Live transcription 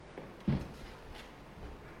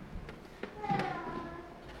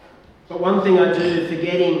But one thing I do,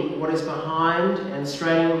 forgetting what is behind and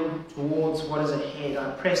straining towards what is ahead,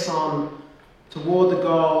 I press on toward the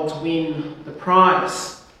goal to win the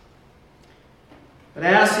prize. But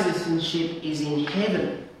our citizenship is in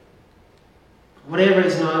heaven. Whatever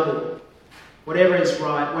is noble, whatever is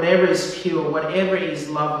right, whatever is pure, whatever is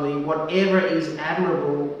lovely, whatever is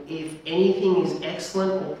admirable, if anything is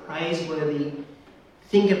excellent or praiseworthy,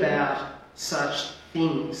 think about such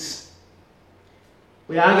things.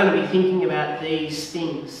 We are going to be thinking about these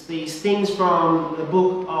things from the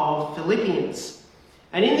book of Philippians.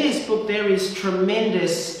 And in this book there is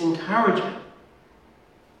tremendous encouragement.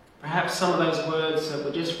 Perhaps some of those words that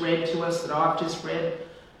were just read to us, that I've just read,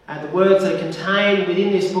 the words that are contained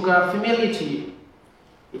within this book are familiar to you.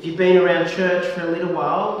 If you've been around church for a little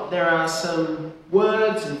while, there are some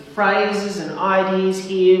words and phrases and ideas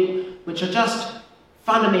here which are just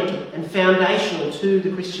fundamental and foundational to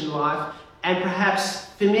the Christian life and perhaps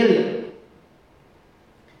familiar.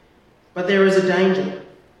 But there is a danger.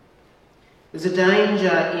 There's a danger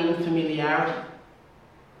in familiarity.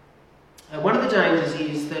 One of the dangers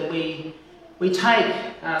is that we take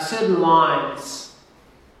certain lines,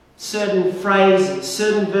 certain phrases,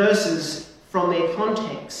 certain verses from their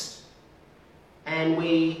context, and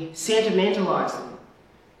we sentimentalise them,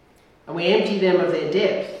 and we empty them of their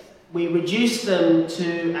depth. We reduce them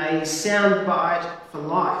to a sound bite for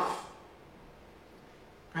life.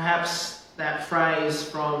 Perhaps that phrase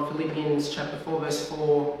from Philippians chapter 4 verse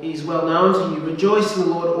 4 is well known to you. Rejoice in the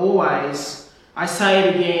Lord always. I say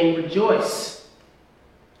it again, rejoice.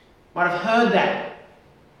 Might have heard that.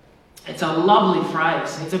 It's a lovely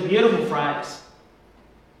phrase. It's a beautiful phrase.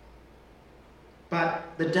 But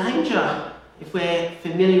the danger, if we're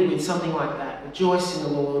familiar with something like that, rejoice in the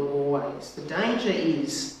Lord always, the danger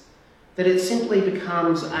is that it simply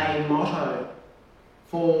becomes a motto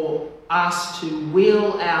for us to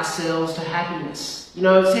will ourselves to happiness. You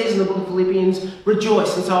know, it says in the book of Philippians,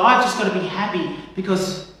 rejoice. And so I've just got to be happy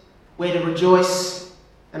because we're to rejoice.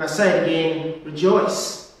 And I say it again,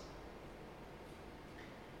 rejoice.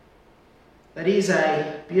 That is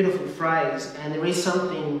a beautiful phrase, and there is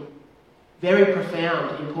something very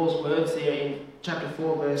profound in Paul's words there in chapter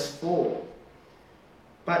 4, verse 4.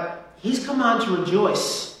 But his command to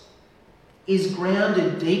rejoice is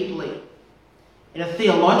grounded deeply in a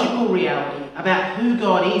theological reality about who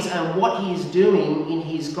God is and what he is doing in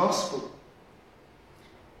his gospel.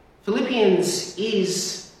 Philippians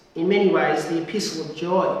is, in many ways, the epistle of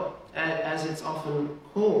joy, as it's often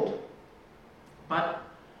called. But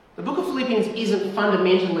the book of Philippians isn't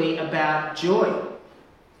fundamentally about joy.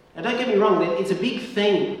 Now don't get me wrong, it's a big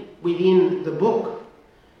theme within the book.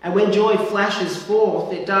 And when joy flashes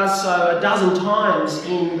forth, it does so a dozen times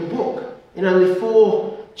in the book, in only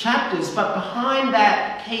 4 chapters. But behind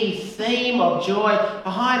that key theme of joy,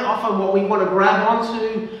 behind often what we want to grab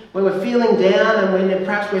onto when we're feeling down and when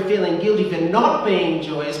perhaps we're feeling guilty for not being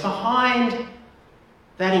joyous, behind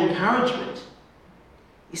that encouragement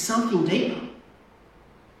is something deeper.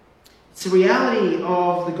 It's the reality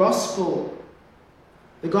of the gospel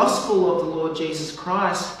of the Lord Jesus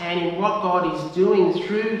Christ and in what God is doing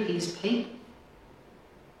through his people.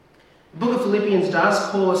 The book of Philippians does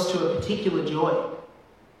call us to a particular joy,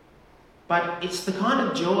 but it's the kind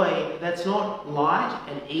of joy that's not light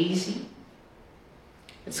and easy.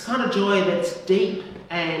 It's the kind of joy that's deep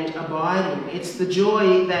and abiding. It's the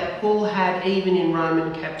joy that Paul had even in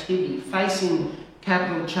Roman captivity, facing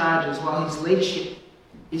capital charges while his leadership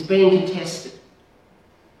is being contested,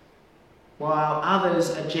 while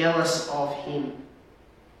others are jealous of him,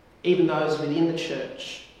 even those within the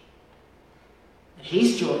church. And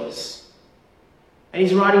he's joyous. And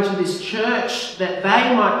he's writing to this church that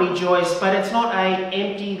they might be joyous, but it's not an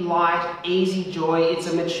empty, light, easy joy. It's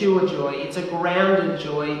a mature joy. It's a grounded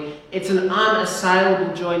joy. It's an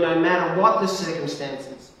unassailable joy no matter what the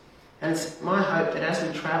circumstances. And it's my hope that as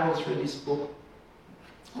we travel through this book,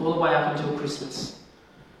 all the way up until Christmas,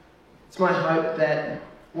 it's my hope that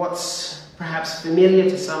what's perhaps familiar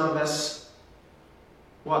to some of us,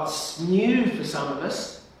 what's new for some of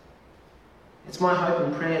us, it's my hope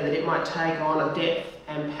and prayer that it might take on a depth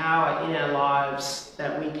and power in our lives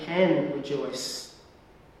that we can rejoice.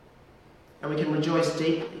 And we can rejoice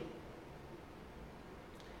deeply.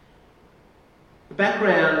 The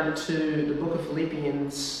background to the book of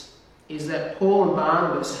Philippians is that Paul and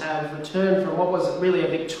Barnabas have returned from what was really a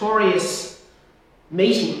victorious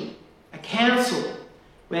meeting, a council,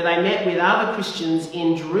 where they met with other Christians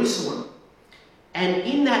in Jerusalem. And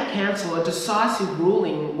in that council, a decisive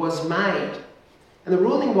ruling was made. And the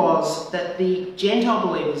ruling was that the Gentile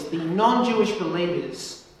believers, the non-Jewish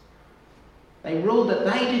believers, They ruled that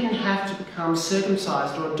they didn't have to become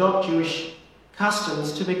circumcised or adopt Jewish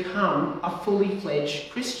customs to become a fully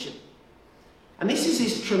fledged Christian. And this is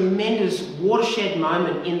this tremendous watershed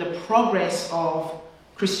moment in the progress of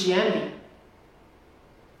Christianity.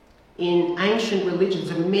 In ancient religions,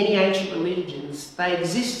 and many ancient religions, they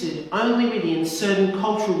existed only within certain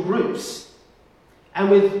cultural groups and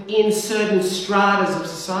within certain stratas of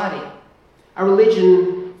society. A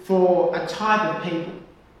religion for a type of people,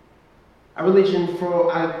 a religion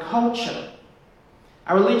for a culture,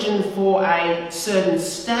 a religion for a certain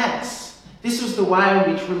status. This was the way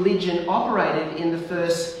in which religion operated in the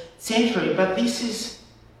first century, but this is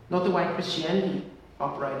not the way Christianity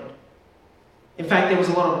operated. In fact, there was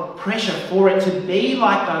a lot of pressure for it to be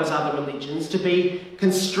like those other religions, to be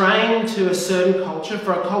constrained to a certain culture,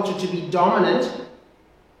 for a culture to be dominant.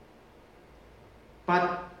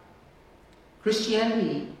 But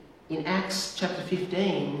Christianity in Acts chapter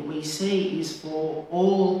 15, we see is for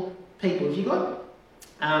all people. If you've got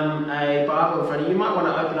a Bible in front of you, you might want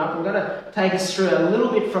to open up. I'm going to take us through a little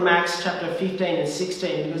bit from Acts chapter 15 and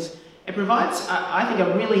 16 because it provides, I think,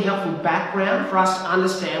 a really helpful background for us to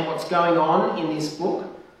understand what's going on in this book.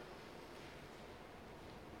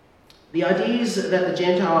 The ideas that the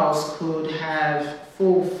Gentiles could have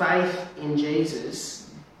full faith in Jesus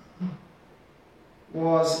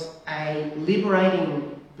was a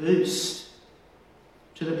liberating boost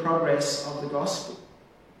to the progress of the gospel.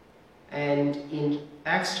 And in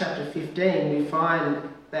Acts chapter 15, we find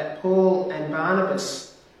that Paul and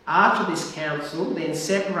Barnabas, after this council, then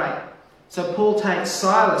separate. So Paul takes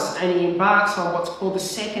Silas and he embarks on what's called the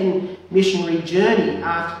second missionary journey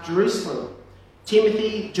after Jerusalem.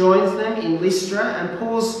 Timothy joins them in Lystra, and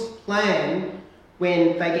Paul's plan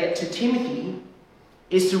when they get to Timothy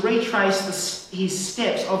is to retrace his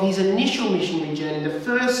steps of his initial missionary journey, the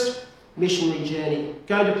first missionary journey,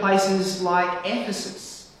 go to places like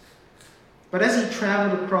Ephesus. But as he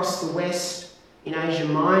travelled across the west in Asia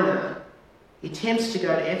Minor, he attempts to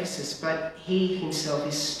go to Ephesus, but he himself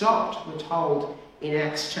is stopped, we're told in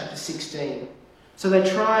Acts chapter 16. So they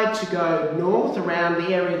tried to go north around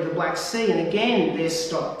the area of the Black Sea, and again they're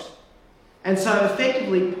stopped. And so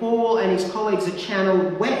effectively Paul and his colleagues are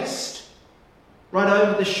channeled west, right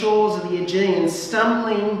over the shores of the Aegean,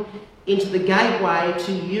 stumbling into the gateway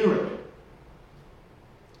to Europe.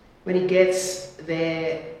 When he gets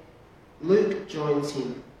there, Luke joins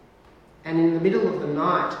him, and in the middle of the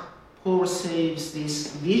night, Paul receives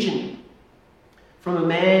this vision from a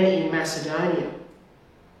man in Macedonia.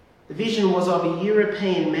 The vision was of a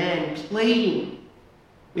European man pleading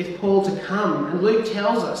with Paul to come, and Luke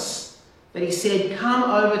tells us that he said, "Come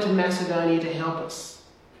over to Macedonia to help us."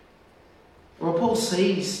 And when Paul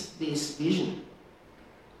sees this vision,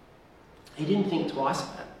 he didn't think twice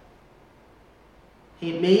about it.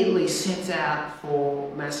 He immediately sets out for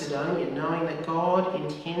Macedonia, knowing that God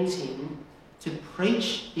intends him to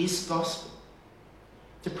preach this gospel.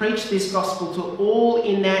 To preach this gospel to all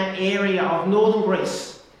in that area of northern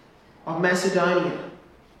Greece, of Macedonia.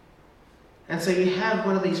 And so you have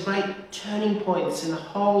one of these great turning points in the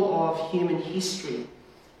whole of human history.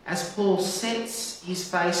 As Paul sets his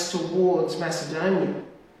face towards Macedonia,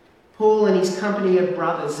 Paul and his company of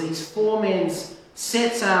brothers, these 4 men,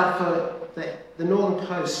 sets out for the northern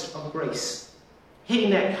coast of Greece, hitting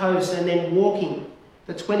that coast and then walking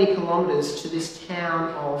the 20 kilometres to this town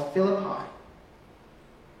of Philippi.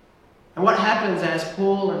 And what happens as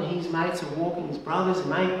Paul and his mates are walking, his brothers and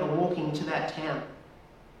mates are walking to that town?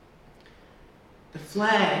 The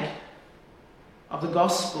flag of the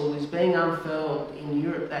gospel is being unfurled in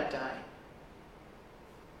Europe that day.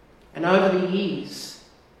 And over the years,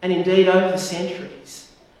 and indeed over the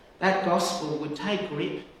centuries, that gospel would take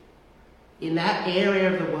grip in that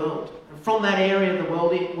area of the world. And from that area of the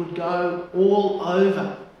world, it would go all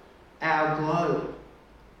over our globe.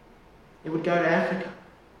 It would go to Africa.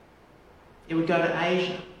 It would go to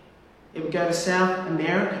Asia. It would go to South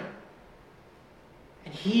America.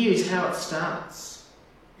 And here's how it starts.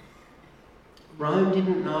 Rome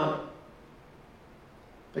didn't know,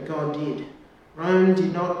 but God did. Rome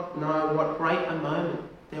did not know what great a moment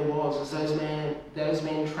there was as those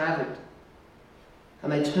men travelled.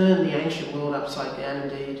 And they turned the ancient world upside down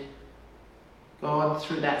indeed. God,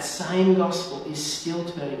 through that same gospel, is still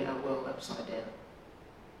turning our world upside down.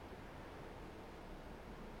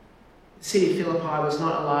 The city of Philippi was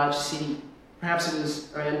not a large city. Perhaps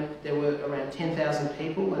there were around 10,000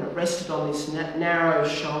 people, and it rested on this narrow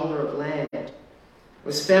shoulder of land. It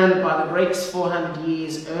was founded by the Greeks 400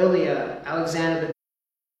 years earlier. Alexander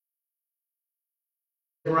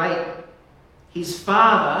the Great, his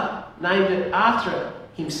father, named it after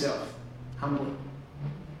himself, humbly.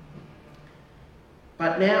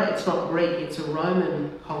 But now it's not Greek, it's a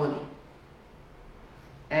Roman colony.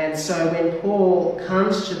 And so when Paul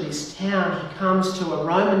comes to this town, he comes to a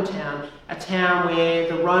Roman town, a town where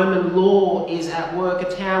the Roman law is at work,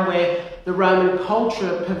 a town where the Roman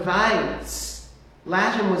culture pervades.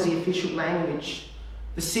 Latin was the official language.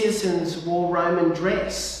 The citizens wore Roman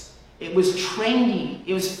dress. It was trendy,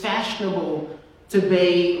 it was fashionable to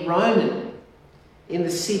be Roman in the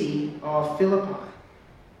city of Philippi.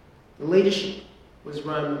 The leadership was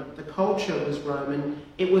Roman, the culture was Roman.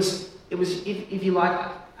 It was if you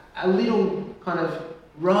like, a little kind of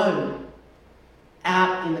Rome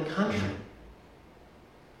out in the country.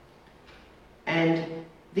 And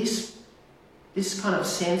this kind of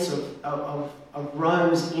sense of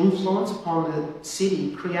Rome's influence upon the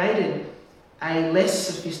city created a less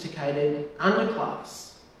sophisticated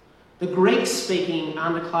underclass. The Greek-speaking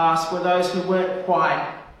underclass were those who weren't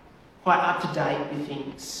quite up to date with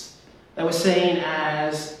things. They were seen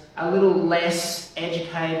as a little less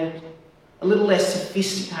educated, a little less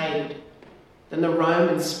sophisticated than the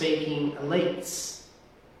Roman-speaking elites.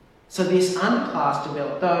 So this underclass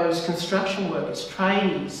developed, those construction workers,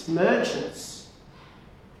 tradies, merchants.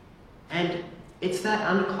 And it's that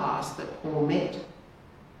underclass that Paul met.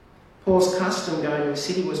 Paul's custom going to a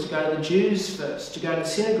city was to go to the Jews first, to go to the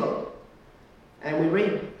synagogue. And we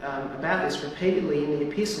read about this repeatedly in the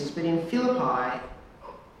epistles, but in Philippi,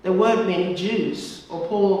 there weren't many Jews, or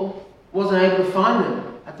Paul wasn't able to find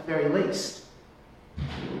them at the very least.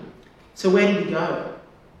 So where did he go?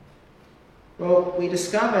 Well, we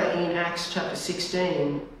discover in Acts chapter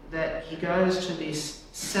 16 that he goes to this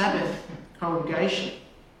Sabbath congregation.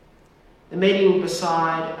 They're meeting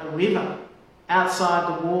beside a river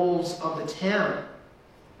outside the walls of the town.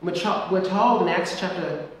 We're told in Acts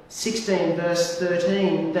chapter 16 verse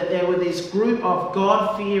 13 that there were this group of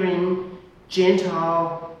God-fearing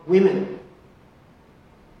Gentile women.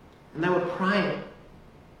 And they were praying.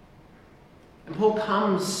 And Paul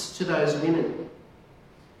comes to those women.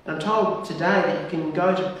 And I'm told today that you can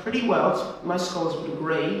go to pretty well, most scholars would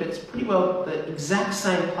agree, but it's pretty well the exact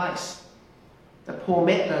same place that Paul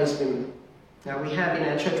met those women. Now, we have in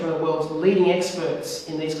our church one of the world's leading experts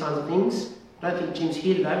in these kinds of things. I don't think Jim's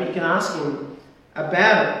here today, but you can ask him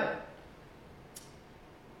about it.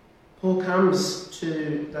 Paul comes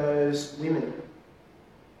to those women.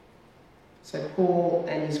 So Paul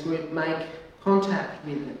and his group make contact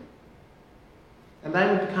with them. And they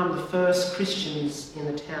would become the first Christians in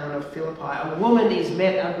the town of Philippi. A woman is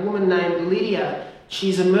met, a woman named Lydia.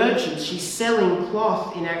 She's a merchant. She's selling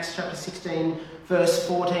cloth in Acts chapter 16, verse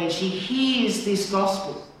 14. She hears this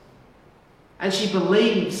gospel and she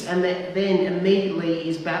believes and then immediately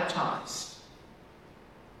is baptised.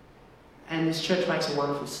 And this church makes a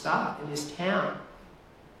wonderful start in this town.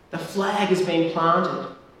 The flag has been planted.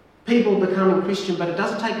 People becoming Christian, but it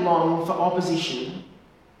doesn't take long for opposition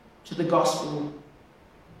to the gospel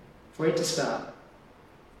for it to start.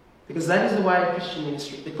 Because that is the way of Christian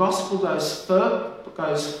ministry. The gospel goes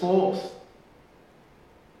forth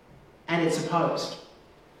and it's opposed.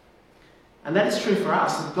 And that is true for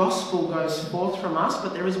us. The gospel goes forth from us,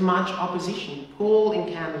 but there is much opposition. Paul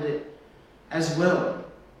encountered it as well.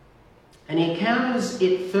 And he encounters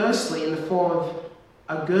it firstly in the form of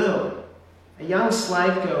a girl. A young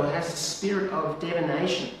slave girl has the spirit of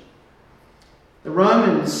divination. The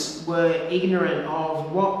Romans were ignorant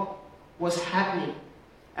of what was happening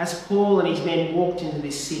as Paul and his men walked into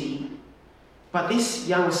this city. But this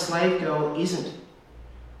young slave girl isn't.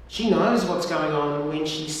 She knows what's going on when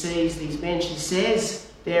she sees these men. She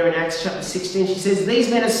says there in Acts chapter 16, she says,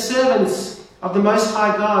 "These men are servants of the Most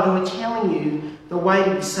High God who are telling you the way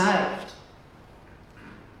to be saved."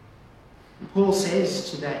 And Paul says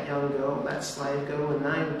to that young girl, that slave girl, in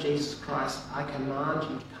the name of Jesus Christ, I command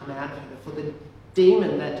you to come out of her, for the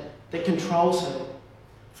demon that controls her,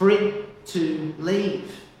 for it to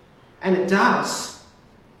leave. And it does.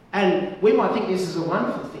 And we might think this is a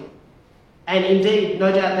wonderful thing. And indeed,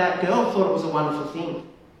 no doubt that girl thought it was a wonderful thing.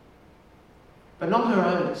 But not her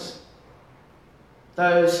owners.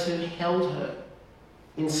 Those who held her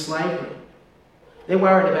in slavery. They're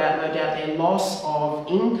worried about, no doubt, their loss of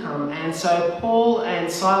income. And so Paul and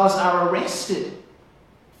Silas are arrested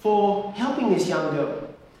for helping this young girl.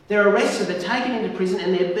 They're arrested, they're taken into prison,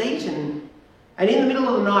 and they're beaten. And in the middle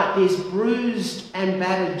of the night, this bruised and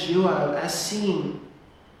battered duo are singing.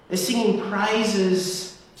 They're singing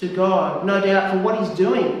praises to God, no doubt, for what he's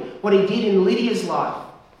doing, what he did in Lydia's life,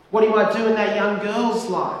 what he might do in that young girl's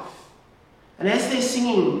life. And as they're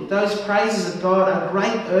singing those praises of God, a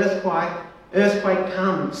great earthquake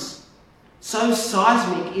comes. So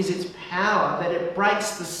seismic is its power that it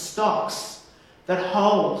breaks the stocks that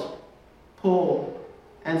hold Paul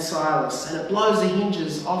and Silas, and it blows the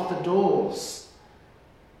hinges off the doors,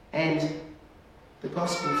 and the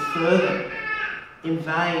gospel further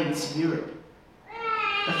invades Europe.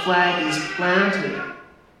 The flag is planted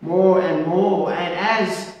more and more, and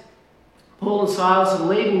as Paul and Silas are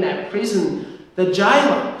leaving that prison, the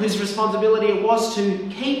jailer, whose responsibility it was to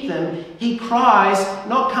keep them, he cries,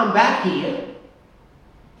 not come back here.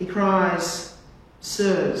 He cries,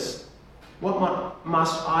 sirs, what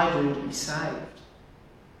must I do to be saved?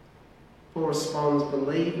 Paul responds,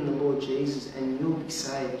 believe in the Lord Jesus and you'll be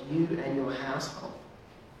saved, you and your household.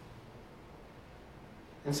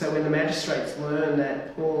 And so when the magistrates learn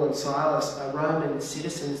that Paul and Silas are Roman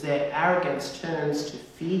citizens, their arrogance turns to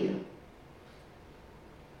fear.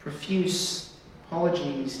 Profuse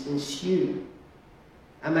apologies ensue.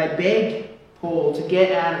 And they beg Paul to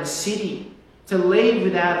get out of the city, to leave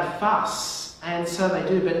without a fuss. And so they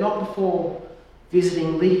do, but not before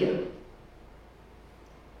visiting Lydia.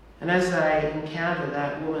 And as they encounter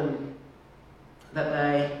that woman that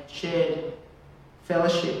they shared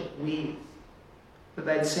fellowship with, that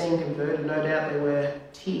they'd seen converted, no doubt there were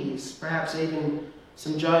tears, perhaps even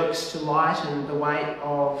some jokes to lighten the weight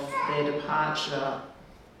of their departure.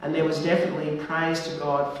 And there was definitely praise to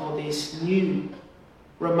God for this new,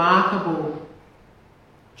 remarkable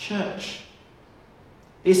church,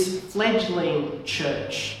 this fledgling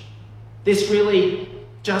church, this really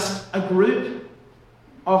just a group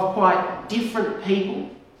of quite different people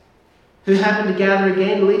who happened to gather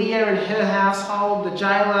again, Lydia and her household, the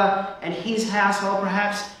jailer and his household,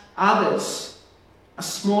 perhaps others. A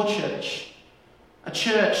small church, a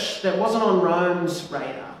church that wasn't on Rome's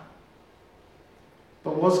radar,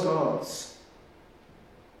 but was God's.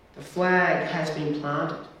 The flag has been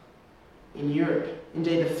planted in Europe.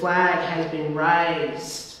 Indeed, the flag has been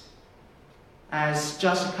raised as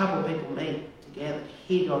just a couple of people meet together to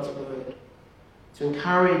hear God's word, to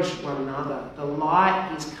encourage one another. The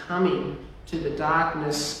light is coming to the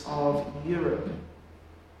darkness of Europe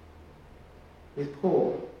with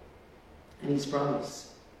Paul and his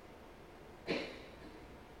brothers.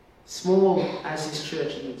 Small as this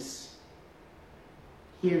church is,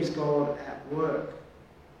 here is God at work.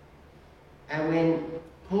 And when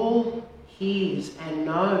Paul hears and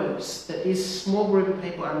knows that this small group of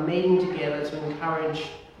people are meeting together to encourage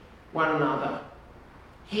one another,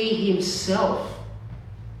 he himself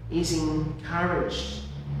is encouraged.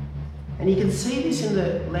 And you can see this in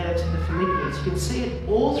the letter to the Philippians. You can see it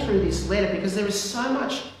all through this letter because there is so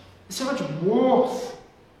much warmth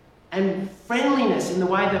and friendliness in the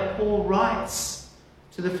way that Paul writes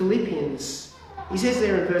to the Philippians. He says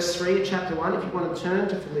there in verse 3 of chapter 1, if you want to turn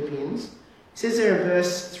to Philippians, he says there in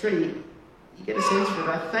verse 3, you get a sense for it.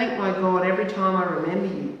 I thank my God every time I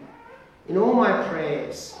remember you. In all my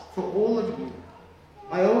prayers, for all of you,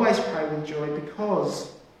 I always pray with joy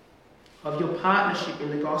because of your partnership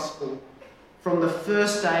in the gospel from the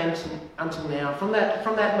first day until now. From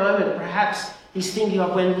that moment, perhaps he's thinking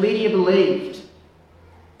of when Lydia believed.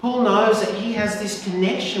 Paul knows that he has this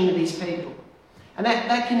connection with these people. And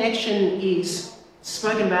that connection is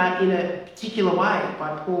spoken about in a particular way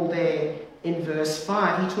by Paul there in verse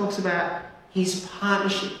 5. He talks about his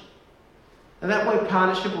partnership. Now that word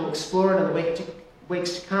partnership, we'll explore it in the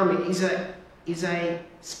weeks to come, it is a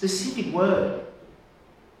specific word.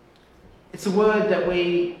 It's a word that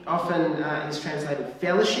we often is translated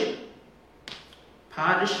fellowship,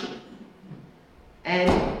 partnership.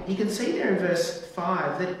 And you can see there in verse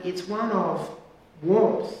 5 that it's one of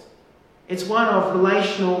warmth. It's one of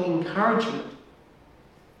relational encouragement.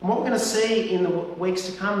 And what we're going to see in the weeks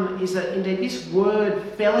to come is that indeed this word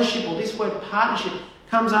fellowship or this word partnership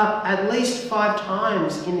comes up at least 5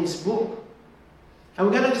 times in this book. And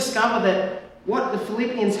we're going to discover that what the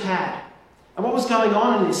Philippians had and what was going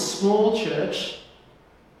on in this small church,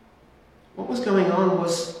 what was going on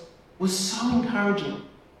was so encouraging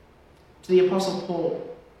to the Apostle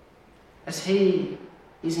Paul as he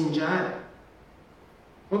is in jail.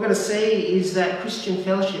 What we're going to see is that Christian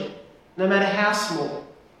fellowship, no matter how small,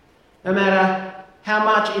 no matter how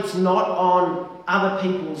much it's not on other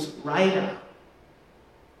people's radar,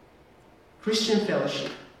 Christian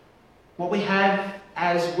fellowship, what we have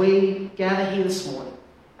as we gather here this morning,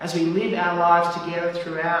 as we live our lives together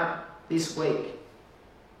throughout this week,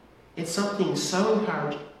 it's something so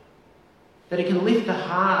encouraging that it can lift the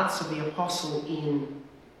hearts of the apostle in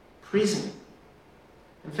prison.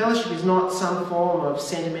 And fellowship is not some form of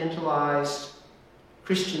sentimentalised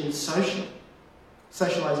Christian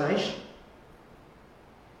socialisation.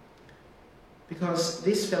 Because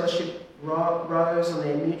this fellowship rose on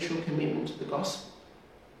their mutual commitment to the gospel.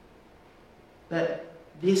 That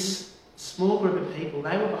this small group of people,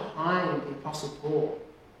 they were behind the Apostle Paul.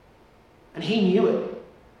 And he knew it.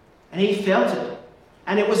 And he felt it.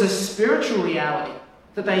 And it was a spiritual reality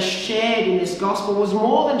that they shared in this gospel. It was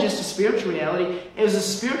more than just a spiritual reality. It was a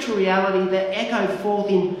spiritual reality that echoed forth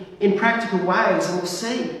in practical ways. And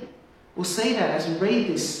we'll see that as we read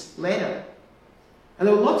this letter. And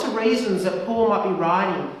there were lots of reasons that Paul might be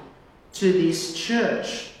writing to this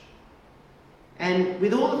church. And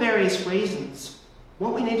with all the various reasons,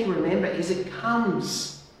 what we need to remember is it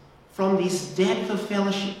comes from this depth of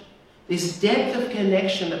fellowship, this depth of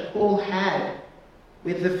connection that Paul had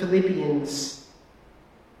with the Philippians,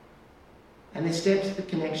 and this depth of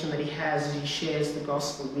connection that he has as he shares the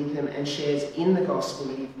gospel with them and shares in the gospel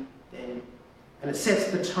with them. And it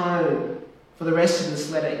sets the tone for the rest of this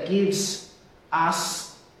letter. It gives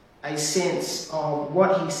us a sense of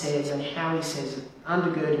what he says and how he says it,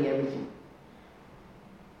 undergirding everything.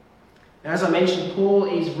 Now, as I mentioned, Paul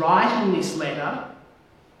is writing this letter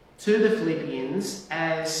to the Philippians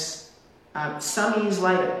as some years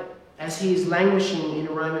later, as he is languishing in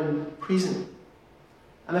a Roman prison.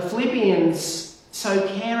 And the Philippians so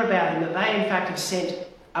care about him that they in fact have sent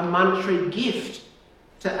a monetary gift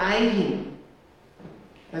to aid him.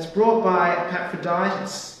 And it's brought by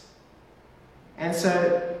Epaphroditus. And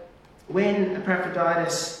so when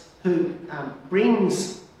Epaphroditus, who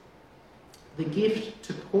brings the gift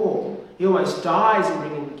to Paul, he almost dies in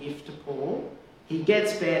bringing the gift to Paul, he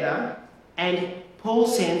gets better, and Paul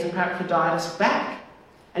sends Epaphroditus back.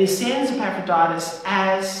 And he sends Epaphroditus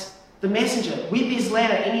as the messenger with his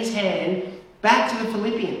letter in his hand back to the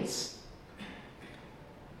Philippians.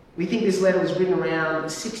 We think this letter was written around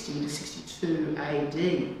 60 to 62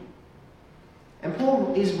 AD. And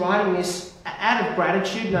Paul is writing this out of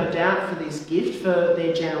gratitude, no doubt, for this gift, for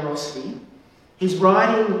their generosity. He's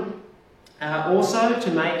writing also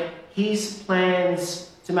to make his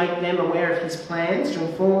plans, to make them aware of his plans, to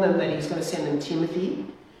inform them that he's going to send them Timothy.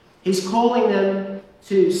 He's calling them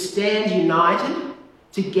to stand united,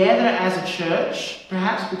 together as a church,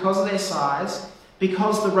 perhaps because of their size,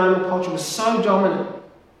 because the Roman culture was so dominant.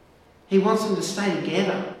 He wants them to stay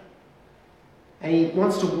together. And he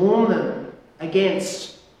wants to warn them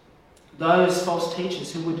against those false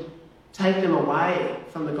teachers who would take them away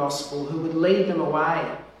from the gospel, who would lead them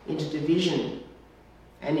away into division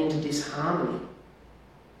and into disharmony.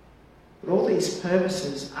 But all these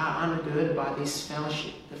purposes are undergirded by this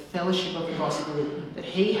fellowship, the fellowship of the gospel that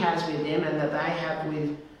he has with them and that they have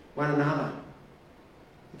with one another.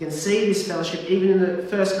 You can see this fellowship even in the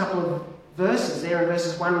first couple of verses, there in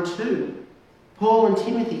verses 1 and 2. Paul and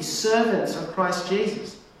Timothy, servants of Christ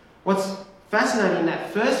Jesus. What's fascinating in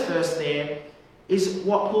that first verse there is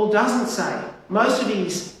what Paul doesn't say. Most of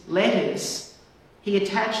his letters, he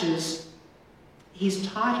attaches his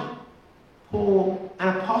title, Paul,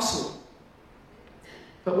 an apostle.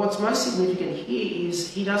 But what's most significant here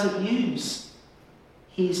is he doesn't use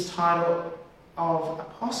his title of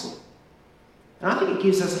apostle. And I think it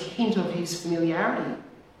gives us a hint of his familiarity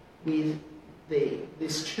with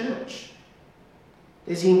this church.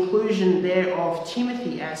 There's the inclusion there of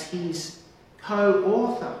Timothy as his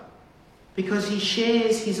co-author, because he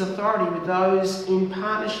shares his authority with those in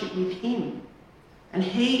partnership with him. And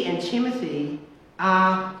he and Timothy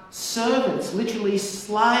are servants, literally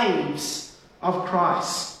slaves of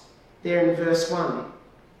Christ, there in verse 1,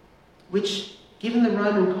 which, given the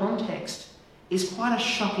Roman context, is quite a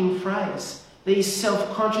shocking phrase. These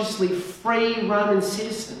self-consciously free Roman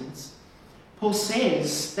citizens, Paul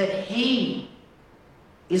says that he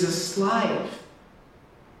is a slave.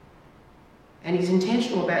 And he's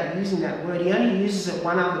intentional about using that word. He only uses it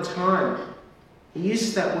one other time. He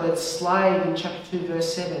uses that word slave in chapter 2,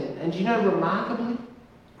 verse 7. And do you know, remarkably,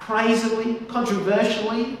 crazily,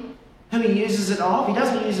 controversially, who he uses it of? He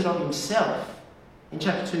doesn't use it of himself in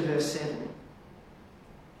chapter 2, verse 7.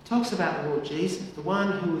 He talks about the Lord Jesus, the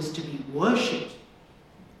one who is to be worshipped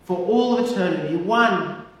for all of eternity,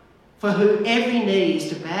 one for whom every knee is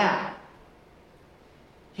to bow.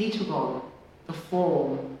 He took on the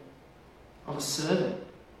form of a servant,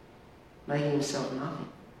 making himself nothing.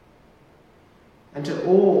 And to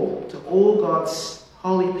all God's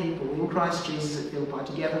holy people in Christ Jesus at Philippi,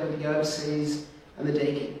 together with the overseers and the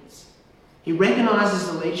deacons, he recognises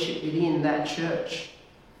the leadership within that church.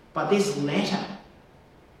 But this letter,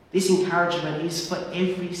 this encouragement is for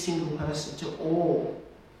every single person, to all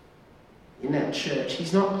in that church.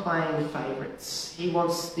 He's not playing favourites. He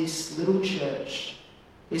wants this little church,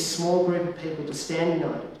 this small group of people, to stand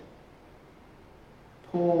united.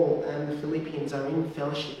 Paul and the Philippians are in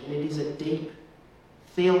fellowship, and it is a deep,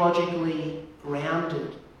 theologically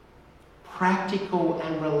grounded, practical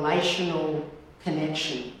and relational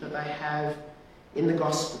connection that they have in the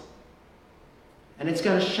gospel. And it's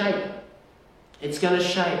going to shape It's going to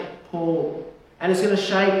shape Paul, and it's going to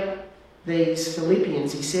shape these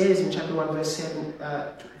Philippians. He says in chapter 1, verse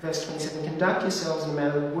 27, conduct yourselves in a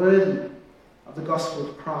manner worthy of the gospel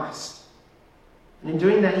of Christ. And in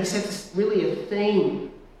doing that, he sets really a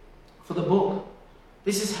theme for the book.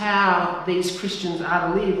 This is how these Christians are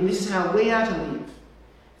to live, and this is how we are to live.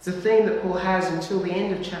 It's a theme that Paul has until the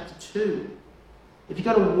end of chapter 2. If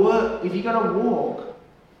you're going to walk, you've got to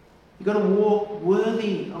walk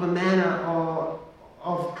worthy of a manner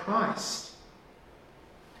of Christ.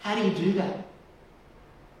 How do you do that?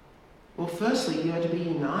 Well, firstly, you are to be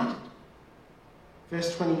united.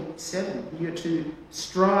 Verse 27, you're to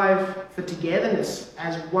strive for togetherness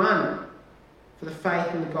as one for the faith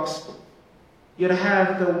in the gospel. You're to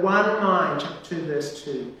have the one mind, chapter 2, verse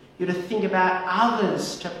 2. You're to think about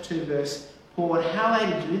others, chapter 2, verse 4. How are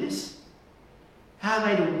they to do this? How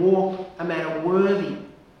are they to walk a manner worthy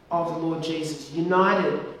of the Lord Jesus,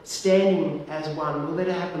 united, standing as one? Well, they're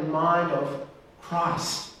to have the mind of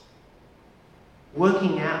Christ,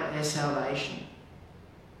 working out their salvation.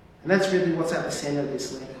 And that's really what's at the centre of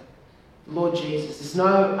this letter. The Lord Jesus. There's no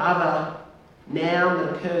other noun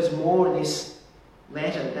that occurs more in this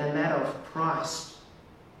letter than that of Christ.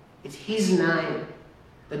 It's his name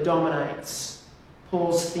that dominates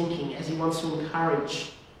Paul's thinking as he wants to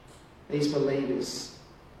encourage these believers.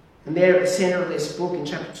 And there at the centre of this book, in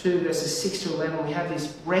chapter 2, verses 6 to 11, we have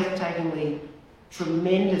this breathtakingly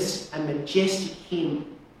tremendous and majestic hymn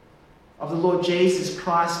of the Lord Jesus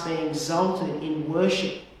Christ being exalted in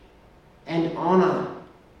worship and honour,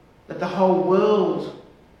 that the whole world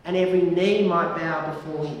and every knee might bow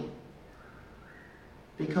before him.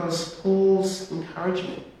 Because Paul's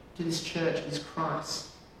encouragement to this church is Christ.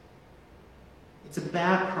 It's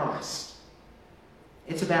about Christ.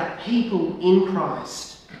 It's about people in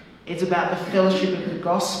Christ. It's about the fellowship of the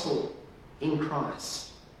gospel in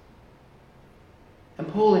Christ. And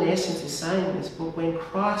Paul, in essence, is saying in this book, when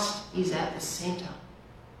Christ is at the centre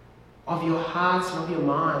of your hearts and of your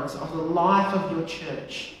minds, of the life of your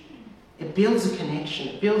church, it builds a connection.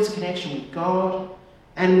 It builds a connection with God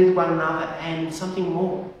and with one another and something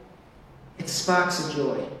more. It sparks a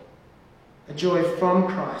joy from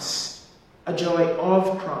Christ, a joy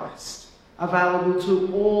of Christ, available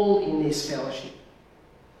to all in this fellowship.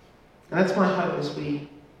 And that's my hope as we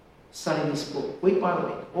study this book, week by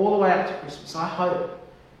week, all the way up to Christmas. I hope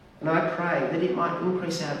and I pray that it might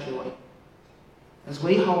increase our joy as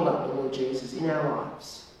we hold up the Lord Jesus in our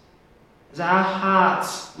lives, as our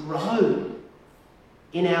hearts grow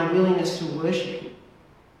in our willingness to worship him,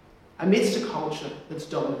 amidst a culture that's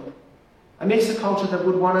dominant, amidst a culture that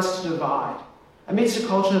would want us to divide, amidst a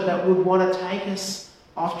culture that would want to take us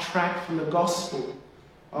off track from the gospel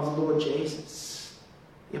of the Lord Jesus.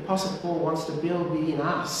 The Apostle Paul wants to build within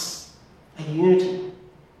us a unity,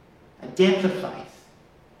 a depth of faith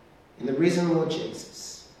in the risen Lord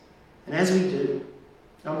Jesus. And as we do,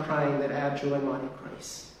 I'm praying that our joy might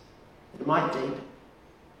increase, that it might deepen,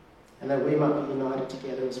 and that we might be united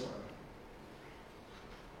together as one.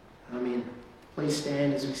 Amen. Please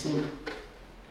stand as we sing.